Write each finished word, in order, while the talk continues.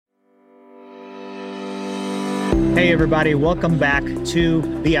Hey everybody, welcome back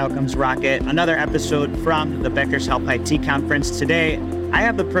to The Outcomes Rocket, another episode from the Becker's Health IT Conference. Today, I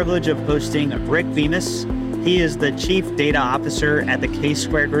have the privilege of hosting Rick Bemis. He is the Chief Data Officer at the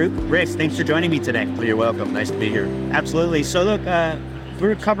Ksquare Group. Rick, thanks for joining me today. Well, you're welcome. Nice to be here. Absolutely. So look,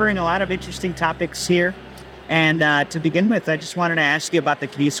 we're covering a lot of interesting topics here. And to begin with, I just wanted to ask you about the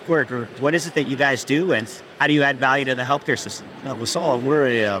Ksquare Group. What is it that you guys do, and how do you add value to the healthcare system?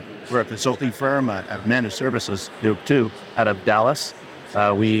 We're a consulting firm, a managed services group too, out of Dallas.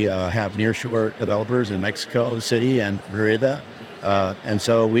 We have nearshore developers in Mexico City and Merida. And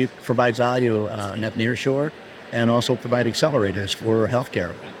so we provide value at nearshore and also provide accelerators for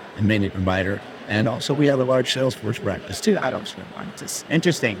healthcare and mainly provider. And also we have a large Salesforce practice too. It's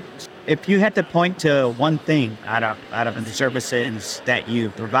interesting. If you had to point to one thing out of the services that you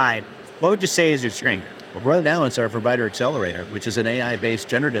provide, what would you say is your strength? Well, right now it's our provider accelerator, which is an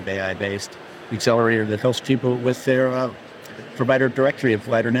generative AI-based accelerator that helps people with their provider directory and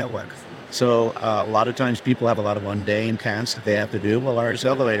provider network. So a lot of times people have a lot of mundane tasks that they have to do. Well, our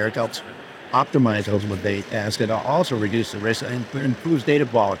accelerator helps optimize those mundane tasks and also reduce the risk and improves data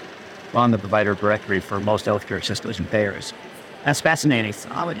quality on the provider directory for most healthcare systems and payers. That's fascinating.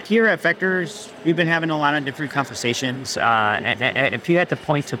 Here at Vectors, we've been having a lot of different conversations. And if you had to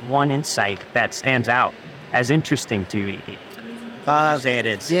point to one insight that stands out as interesting to you, say it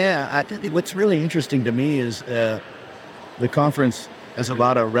is. Yeah, what's really interesting to me is the conference has a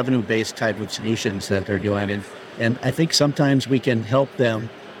lot of revenue-based type of solutions that they're doing. And I think sometimes we can help them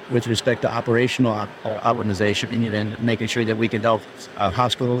with respect to operational optimization and making sure that we can help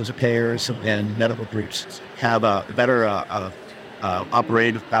hospitals, payers, and medical groups have a better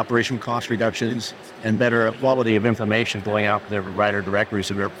operation cost reductions and better quality of information going out to their provider directories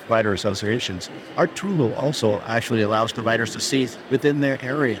and their provider associations. Our tool also actually allows providers to see within their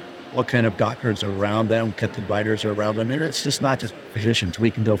area what kind of doctors are around them, what kind of providers are around them. And it's just not just physicians. We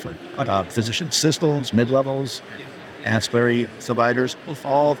can go for physician systems, mid-levels, ancillary providers,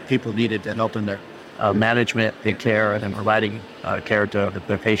 all people needed to help in their management, their care, and providing care to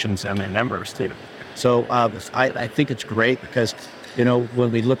their patients and their members too. So I think it's great because,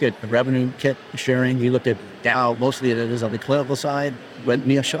 when we look at the revenue kit sharing, you look at how mostly it is on the clinical side, but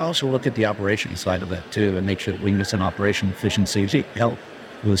we should also look at the operation side of that too and make sure that we use an operational efficiency to help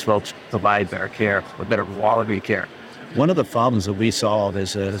those folks provide better care with better quality care. One of the problems that we solve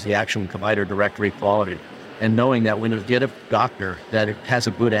is the actual provider directory quality. And knowing that when you get a doctor that it has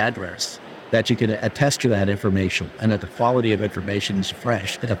a good address, that you can attest to that information and that the quality of information is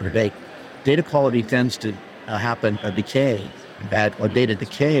fresh and up to date. Data quality tends to happen, decay. Data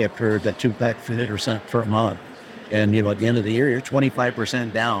decay occurs at 2% per month. And, at the end of the year, you're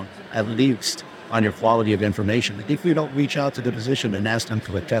 25% down at least on your quality of information if you don't reach out to the physician and ask them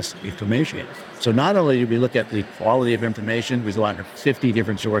to attest the information. So not only do we look at the quality of information, we go out to 50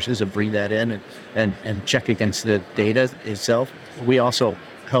 different sources and bring that in and check against the data itself. We also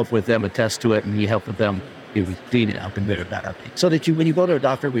help with them attest to it, and we help with them clean it up and get it better. So that when you go to a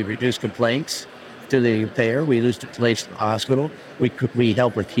doctor, we reduce complaints to the payer, we reduce complaints to the hospital, we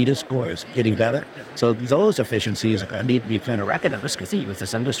help with HEDIS scores getting better. So those efficiencies need to be kind of recognized with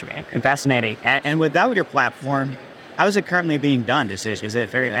this industry. Fascinating. And without your platform, how is it currently being done? Is it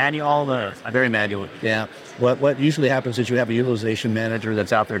very manual? Very manual, yeah. What usually happens is you have a utilization manager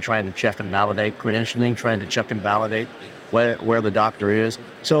that's out there trying to check and validate credentialing, trying to check and validate where the doctor is.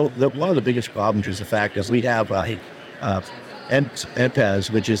 So one of the biggest problems is the fact that we have NPAS,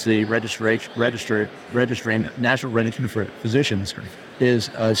 which is the registering National Register for Physicians, is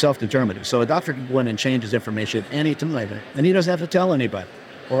self-determinative. So a doctor can go in and change his information any time, and he doesn't have to tell anybody.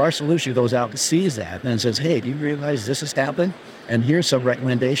 Or our solution goes out and sees that and says, hey, do you realize this is happening? And here's some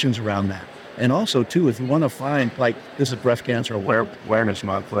recommendations around that. And also, too, if you want to find, this is Breast Cancer Awareness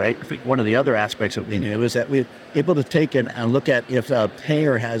Month, right? I think one of the other aspects that we do is that we're able to take and look at if a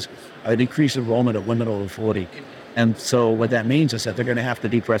payer has an increased enrollment of women over 40. And so what that means is that they're going to have to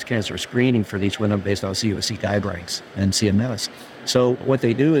do breast cancer screening for these women based on COC guidelines and CMS. So what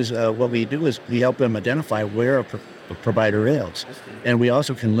we do is we help them identify where a provider is. And we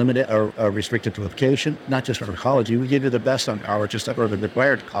also can limit it or restrict it to location, not just for oncology. We give you the best oncologist or the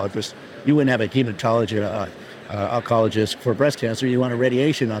required oncologist. You wouldn't have a hematology oncologist for breast cancer. You want a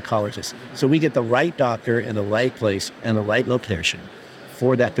radiation oncologist. So we get the right doctor in the right place and the right location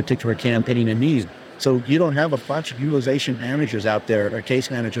for that particular campaign and need. So you don't have a bunch of utilization managers out there or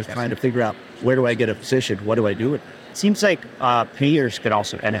case managers trying to figure out, where do I get a physician? What do I do with it? It seems like payers could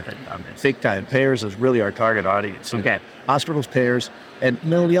also benefit from this. Big time. Payers is really our target audience. Okay. Hospitals, payers, and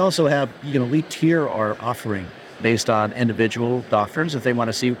we also have, we tier our offering based on individual doctors if they want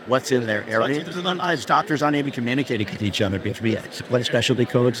to see what's in their area. Sometimes doctors aren't even communicating with each other between what specialty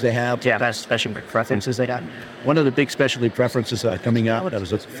codes they have, specialty preferences they have. One of the big specialty preferences coming out, that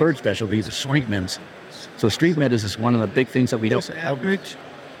was the third specialty, is street meds. So street med is one of the big things that we don't have.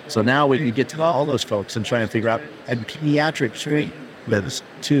 So now we can get to all those folks and try and figure out a pediatric street meds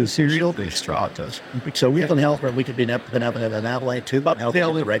to serial-based doctors. So we can help, or we could be an ally too, but help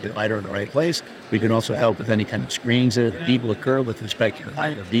the right provider in the right place. We can also help with any kind of screens that people occur with respect to the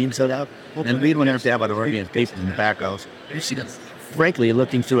kind of beams set up. And we don't have to have an organization in the background. Frankly,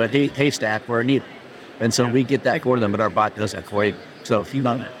 looking through a haystack for a needle. And so we get that for them, but our bot does that for you. So if you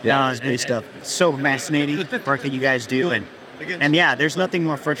know, it's stuff. So fascinating work that you guys do. And yeah, there's nothing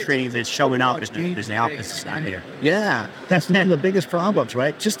more frustrating than showing up as the office is not here. Yeah, that's one of the biggest problems,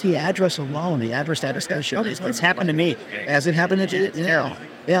 right? Just the address alone, the address status got to show. It's happened to me. Has it happened to you?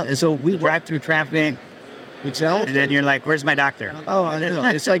 Yeah, and so we drive through traffic. And then you're like, where's my doctor? Oh, I know.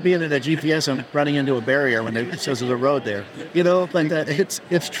 It's like being in a GPS and running into a barrier when it says there's a road there. You know, like that.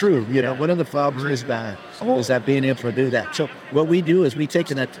 It's true. You know, one of the problems is that being able to do that. So what we do is we take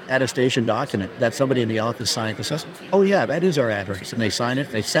an attestation document that somebody in the office signed and says, oh yeah, that is our address. And they sign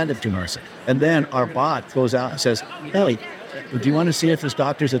it, they send it to us. And then our bot goes out and says, Ellie, do you want to see if this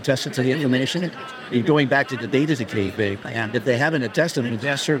doctor's attested to the information? Going back to the data decay thing, and if they haven't attested in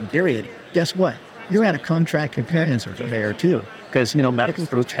a certain period, guess what? You're at a contract compliance there too. Because, you know, medical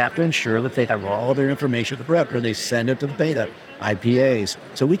groups have to ensure that they have all their information correct, or they send it to the beta, IPAs.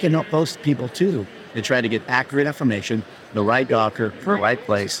 So we can help those people too and try to get accurate information, the right doctor, the right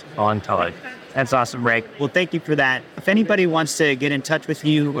place, on time. That's awesome, Rick. Well, thank you for that. If anybody wants to get in touch with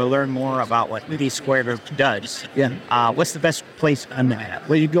you or learn more about what the Ksquare Group does, what's the best place on that?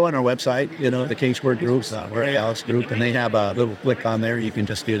 Well, you go on our website, you know, the Ksquare Group's warehouse group, and they have a little click on there. You can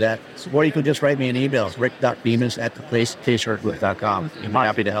just do that. Or you can just write me an email, rick.bemis@thekquaregroup.com. I'm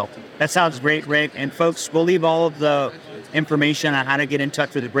happy to help. That sounds great, Rick. And folks, we'll leave all of the information on how to get in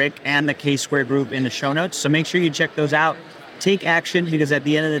touch with Rick and the Ksquare Group in the show notes. So make sure you check those out. Take action, because at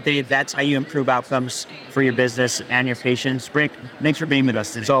the end of the day, that's how you improve outcomes for your business and your patients. Rick, thanks for being with us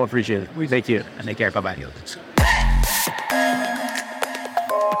today. It's all appreciated. Thank you. And take care. Bye-bye.